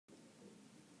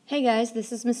Hey guys,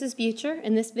 this is Mrs. Butcher,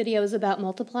 and this video is about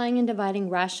multiplying and dividing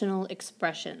rational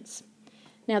expressions.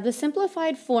 Now, the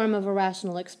simplified form of a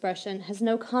rational expression has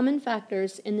no common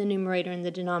factors in the numerator and the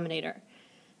denominator.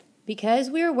 Because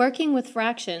we are working with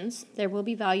fractions, there will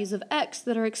be values of x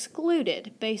that are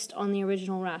excluded based on the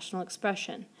original rational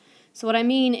expression. So what I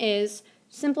mean is,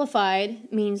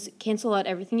 simplified means cancel out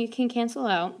everything you can cancel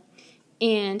out,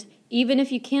 and even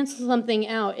if you cancel something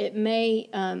out, it may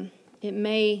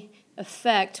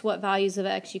affect what values of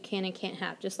x you can and can't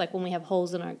have, just like when we have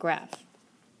holes in our graph.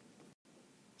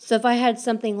 So if I had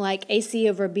something like AC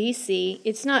over BC,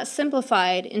 it's not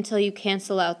simplified until you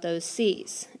cancel out those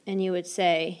c's, and you would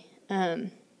say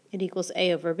it equals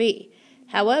A over B.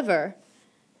 However,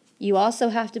 you also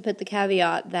have to put the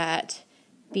caveat that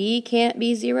B can't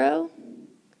be 0,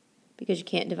 because you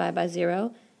can't divide by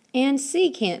 0, and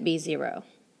C can't be 0.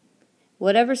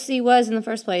 Whatever C was in the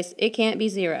first place, it can't be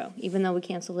 0, even though we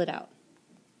canceled it out.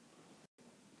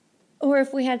 Or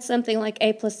if we had something like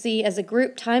A plus C as a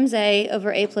group times A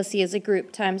over A plus C as a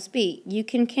group times B, you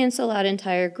can cancel out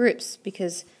entire groups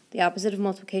because the opposite of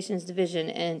multiplication is division,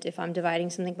 and if I'm dividing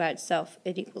something by itself,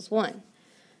 it equals 1.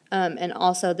 And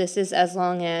also, this is as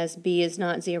long as B is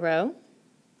not 0,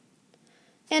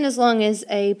 and as long as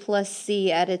A plus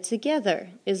C added together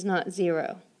is not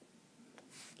 0.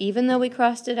 Even though we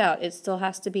crossed it out, it still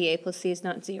has to be A plus C is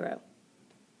not 0.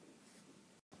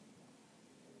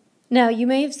 Now, you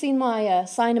may have seen my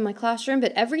sign in my classroom,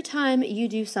 but every time you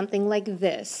do something like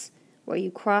this, where you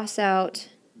cross out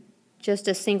just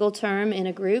a single term in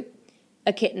a group,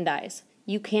 a kitten dies.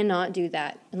 You cannot do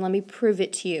that, and let me prove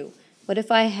it to you. What if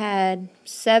I had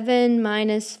 7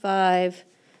 minus 5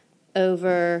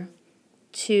 over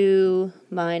 2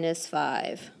 minus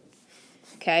 5?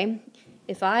 Okay,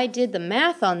 if I did the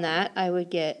math on that, I would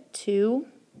get 2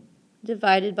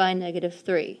 divided by negative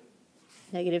 3,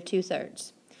 negative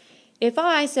 2/3. If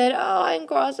I said, oh, I can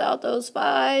cross out those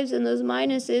 5s and those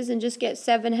minuses and just get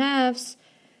 7/2,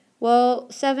 well,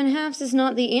 7/2 is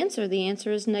not the answer. The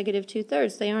answer is negative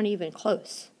 2/3. They aren't even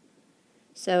close.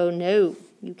 So no,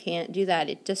 you can't do that.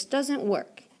 It just doesn't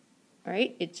work. All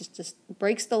right? It just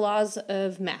breaks the laws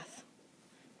of math.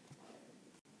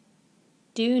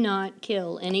 Do not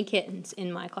kill any kittens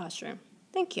in my classroom.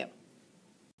 Thank you.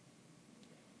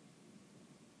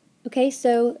 Okay,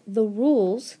 so the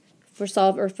rules for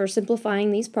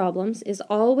simplifying these problems is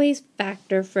always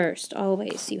factor first.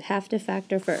 Always. You have to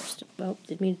factor first. Well,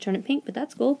 didn't mean to turn it pink, but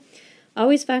that's cool.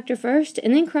 Always factor first,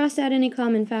 and then cross out any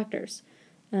common factors.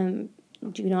 Do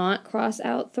not cross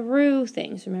out through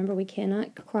things. Remember, we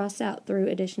cannot cross out through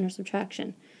addition or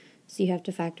subtraction. So you have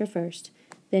to factor first.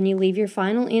 Then you leave your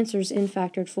final answers in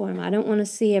factored form. I don't want to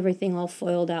see everything all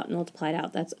foiled out and multiplied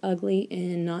out. That's ugly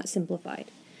and not simplified.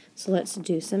 So let's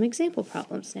do some example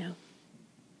problems now.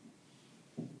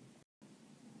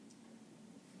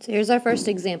 So here's our first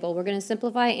example. We're going to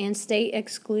simplify and state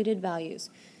excluded values.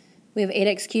 We have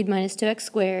 8x cubed minus 2x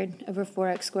squared over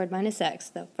 4x squared minus x.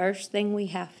 The first thing we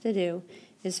have to do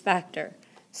is factor.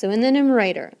 So in the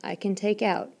numerator, I can take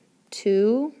out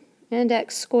 2 and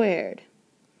x squared.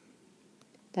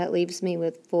 That leaves me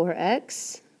with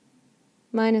 4x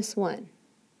minus 1.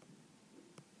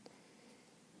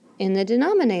 In the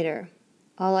denominator,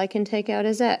 all I can take out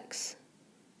is x,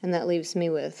 and that leaves me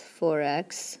with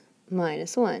 4x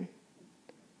minus 1.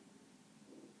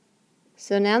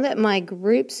 So now that my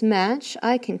groups match,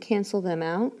 I can cancel them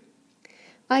out.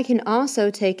 I can also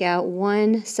take out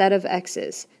one set of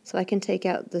x's. So I can take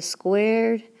out the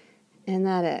squared and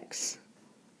that x.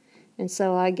 And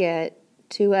so I get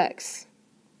 2x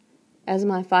as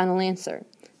my final answer.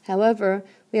 However,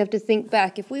 we have to think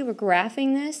back. If we were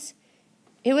graphing this,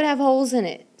 it would have holes in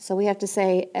it. So we have to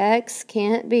say x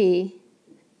can't be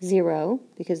 0,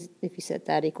 because if you set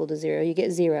that equal to 0, you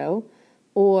get 0,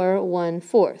 or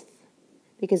 1/4,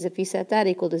 because if you set that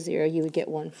equal to 0, you would get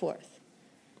 1/4.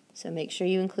 So make sure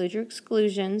you include your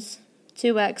exclusions,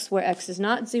 2x where x is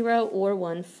not 0, or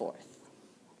 1/4.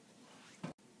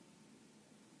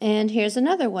 And here's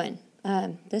another one.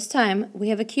 This time we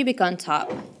have a cubic on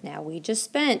top. Now we just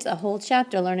spent a whole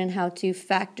chapter learning how to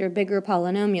factor bigger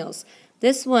polynomials.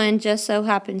 This one just so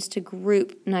happens to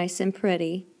group nice and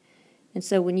pretty. And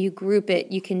so when you group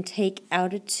it, you can take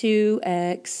out a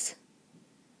 2x,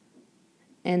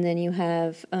 and then you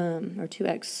have, or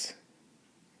 2x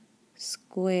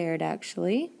squared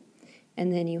actually,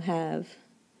 and then you have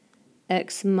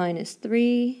x minus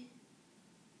 3,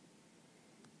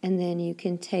 and then you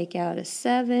can take out a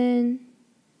 7,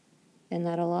 and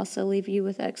that'll also leave you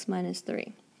with x minus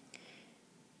 3.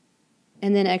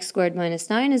 And then x squared minus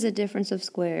 9 is a difference of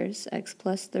squares, x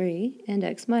plus 3 and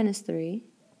x minus 3.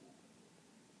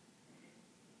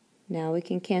 Now we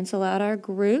can cancel out our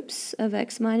groups of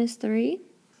x minus 3.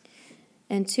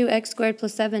 And 2x squared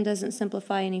plus 7 doesn't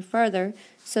simplify any further,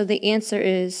 so the answer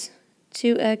is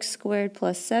 2x squared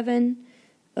plus 7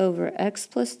 over x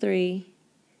plus 3,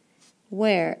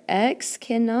 where x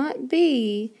cannot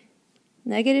be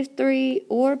negative 3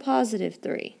 or positive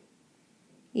 3.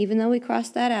 Even though we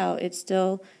crossed that out, it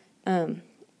still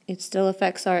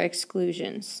affects our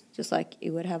exclusions, just like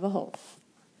you would have a whole.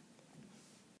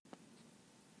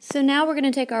 So now we're going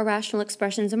to take our rational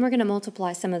expressions and we're going to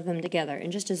multiply some of them together.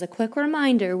 And just as a quick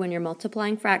reminder, when you're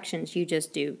multiplying fractions, you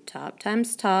just do top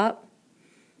times top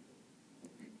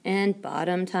and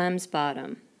bottom times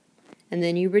bottom. And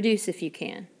then you reduce if you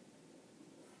can.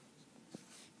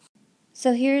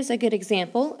 So here's a good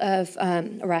example of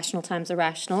irrational times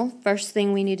irrational. First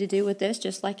thing we need to do with this,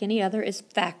 just like any other, is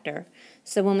factor.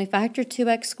 So when we factor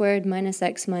 2x squared minus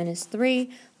x minus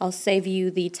 3, I'll save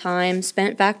you the time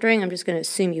spent factoring. I'm just going to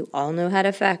assume you all know how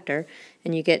to factor.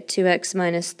 And you get 2x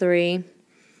minus 3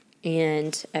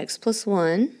 and x plus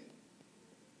 1.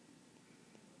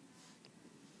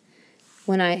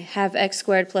 When I have x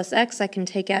squared plus x, I can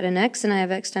take out an x, and I have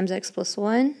x times x plus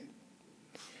 1.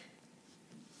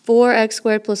 4x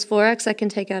squared plus 4x, I can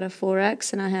take out a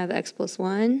 4x, and I have x plus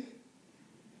 1.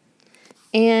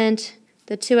 And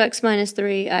the 2x minus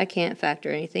 3, I can't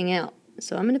factor anything out.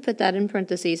 So I'm going to put that in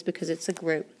parentheses because it's a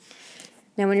group.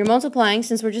 Now when you're multiplying,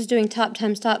 since we're just doing top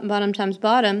times top and bottom times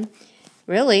bottom,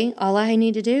 really all I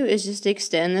need to do is just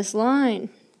extend this line.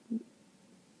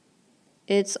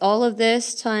 It's all of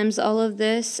this times all of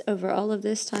this over all of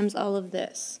this times all of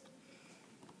this.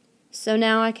 So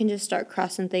now I can just start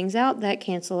crossing things out that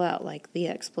cancel out, like the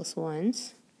x plus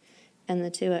 1s and the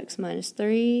 2x minus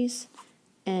 3s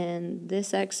and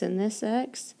this x and this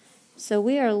x. So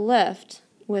we are left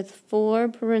with 4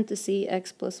 parentheses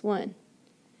x plus 1.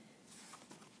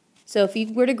 So if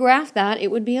you were to graph that, it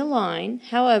would be a line.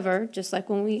 However, just like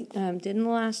when we did in the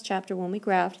last chapter when we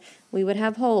graphed, we would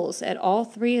have holes at all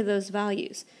 3 of those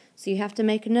values. So you have to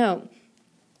make a note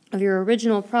of your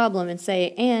original problem and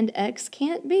say, and x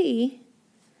can't be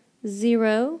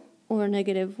 0 or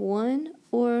negative 1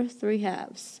 or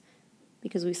 3/2,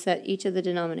 because we set each of the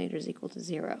denominators equal to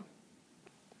 0.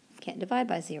 Can't divide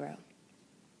by 0.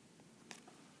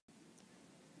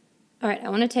 All right, I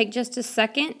want to take just a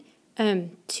second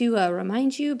to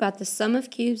remind you about the sum of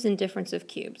cubes and difference of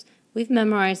cubes. We've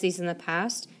memorized these in the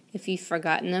past. If you've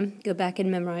forgotten them, go back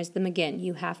and memorize them again.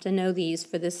 You have to know these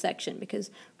for this section because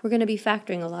we're going to be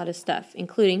factoring a lot of stuff,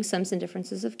 including sums and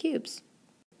differences of cubes.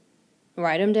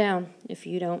 Write them down if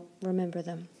you don't remember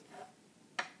them.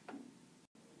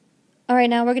 All right,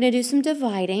 now we're going to do some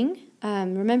dividing.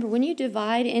 Remember, when you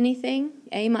divide anything,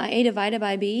 A divided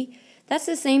by B, that's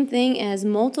the same thing as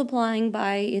multiplying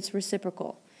by its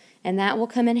reciprocal. And that will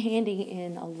come in handy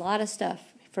in a lot of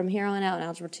stuff from here on out in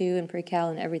Algebra 2 and Pre-Cal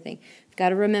and everything. You've got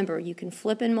to remember, you can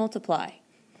flip and multiply.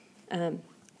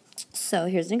 So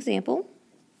here's an example.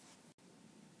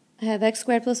 I have x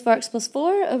squared plus 4x plus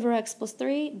 4 over x plus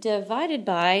 3 divided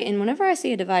by, and whenever I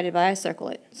see a divided by, I circle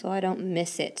it so I don't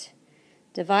miss it.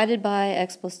 Divided by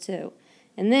x plus 2.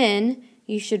 And then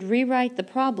you should rewrite the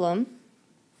problem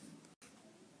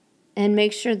and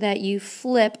make sure that you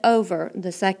flip over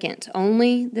the second,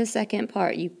 only the second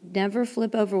part. You never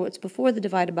flip over what's before the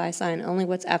divided by sign, only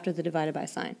what's after the divided by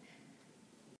sign.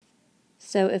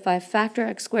 So if I factor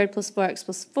x squared plus 4x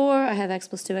plus 4, I have x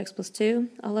plus 2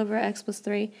 all over x plus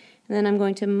 3, and then I'm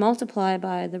going to multiply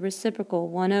by the reciprocal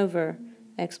 1 over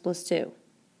x plus 2.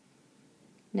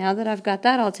 Now that I've got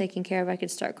that all taken care of, I can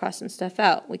start crossing stuff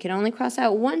out. We can only cross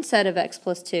out one set of x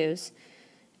plus 2's,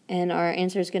 and our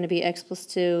answer is going to be x plus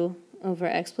 2 over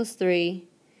x plus 3,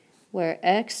 where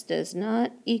x does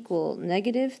not equal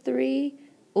negative 3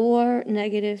 or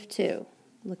negative 2.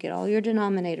 Look at all your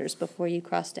denominators before you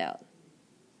crossed out.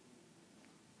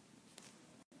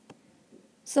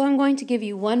 So I'm going to give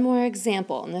you one more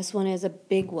example, and this one is a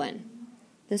big one.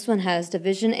 This one has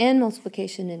division and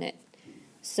multiplication in it.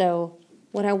 So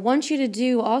what I want you to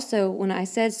do also, when I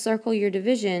said circle your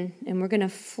division, and we're going to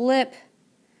flip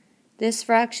this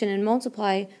fraction and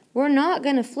multiply, we're not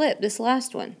going to flip this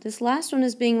last one. This last one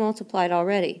is being multiplied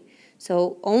already.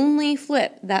 So only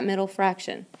flip that middle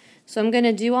fraction. So I'm going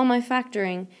to do all my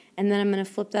factoring, and then I'm going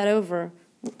to flip that over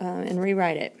and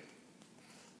rewrite it.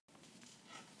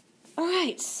 All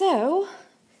right, so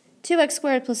 2x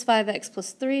squared plus 5x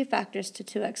plus 3 factors to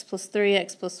 2x plus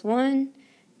 3x plus 1,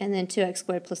 and then 2x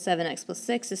squared plus 7x plus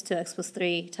 6 is 2x plus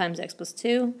 3 times x plus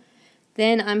 2.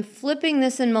 Then I'm flipping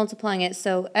this and multiplying it,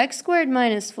 so x squared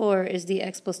minus 4 is the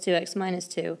x plus 2x minus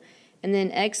 2, And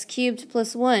then x cubed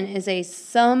plus 1 is a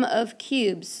sum of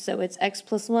cubes. So it's x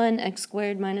plus 1, x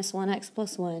squared minus 1x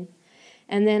plus 1.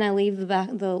 And then I leave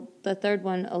the third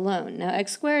one alone. Now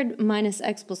x squared minus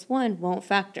x plus 1 won't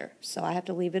factor, so I have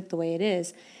to leave it the way it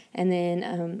is. And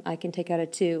then I can take out a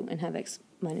 2 and have x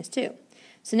minus 2.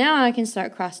 So now I can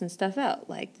start crossing stuff out,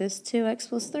 like this 2x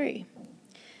plus 3.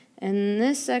 And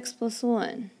this x plus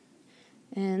 1.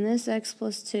 And this x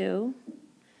plus 2.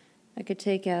 I could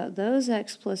take out those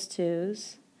x plus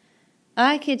 2's.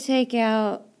 I could take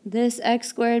out this x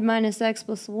squared minus x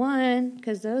plus 1,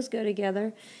 because those go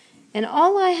together. And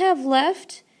all I have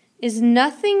left is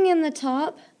nothing in the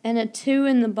top and a 2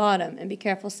 in the bottom. And be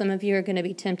careful, some of you are going to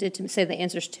be tempted to say the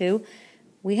answer's 2.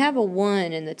 We have a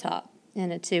 1 in the top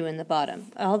and a 2 in the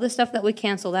bottom. All the stuff that we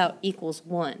canceled out equals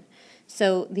 1.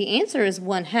 So the answer is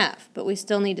 1/2, but we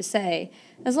still need to say,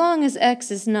 as long as x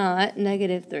is not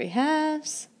negative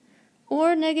 3/2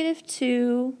 or negative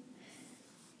 2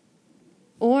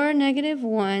 or negative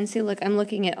 1. See, look, I'm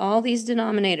looking at all these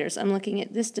denominators. I'm looking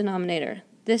at this denominator,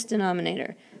 this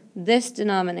denominator, this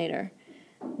denominator.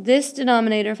 This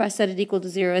denominator, if I set it equal to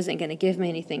 0, isn't going to give me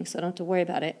anything, so I don't have to worry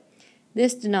about it.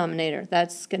 This denominator,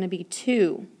 that's going to be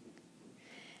 2.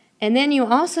 And then you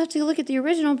also have to look at the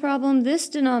original problem, this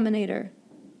denominator.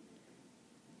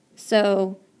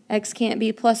 So x can't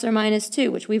be plus or minus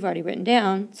 2, which we've already written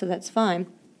down, so that's fine.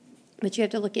 But you have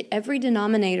to look at every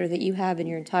denominator that you have in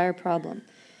your entire problem.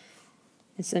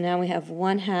 And so now we have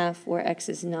 1/2 where x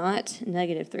is not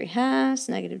negative 3/2,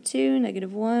 negative 2,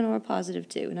 negative 1, or positive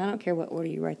 2. And I don't care what order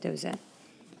you write those in.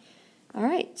 All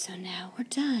right, so now we're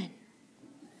done.